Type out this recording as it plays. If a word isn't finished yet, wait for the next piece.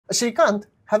Shrikant,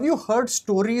 have you heard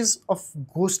stories of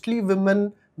ghostly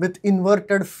women with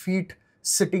inverted feet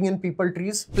sitting in people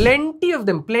trees? Plenty of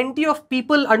them, plenty of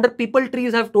people under people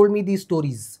trees have told me these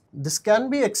stories. This can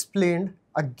be explained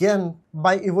again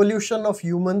by evolution of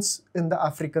humans in the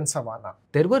African savanna.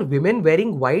 There were women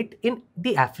wearing white in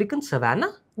the African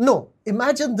savanna? No,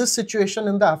 imagine this situation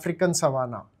in the African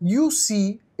savanna. You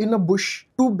see in a bush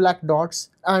two black dots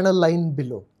and a line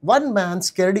below. One man,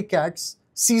 scaredy cats,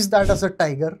 sees that as a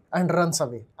tiger and runs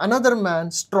away. Another man,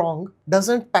 strong,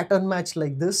 doesn't pattern match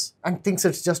like this and thinks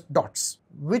it's just dots.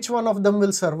 Which one of them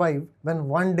will survive when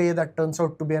one day that turns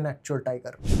out to be an actual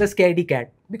tiger? The scaredy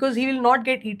cat, because he will not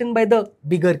get eaten by the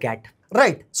bigger cat.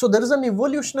 Right. So there is an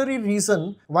evolutionary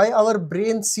reason why our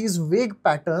brain sees vague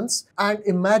patterns and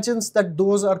imagines that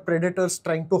those are predators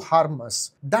trying to harm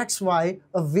us. That's why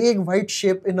a vague white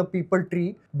shape in a peepal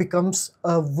tree becomes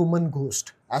a woman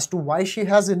ghost. As to why she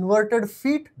has inverted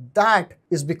feet, that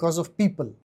is because of people.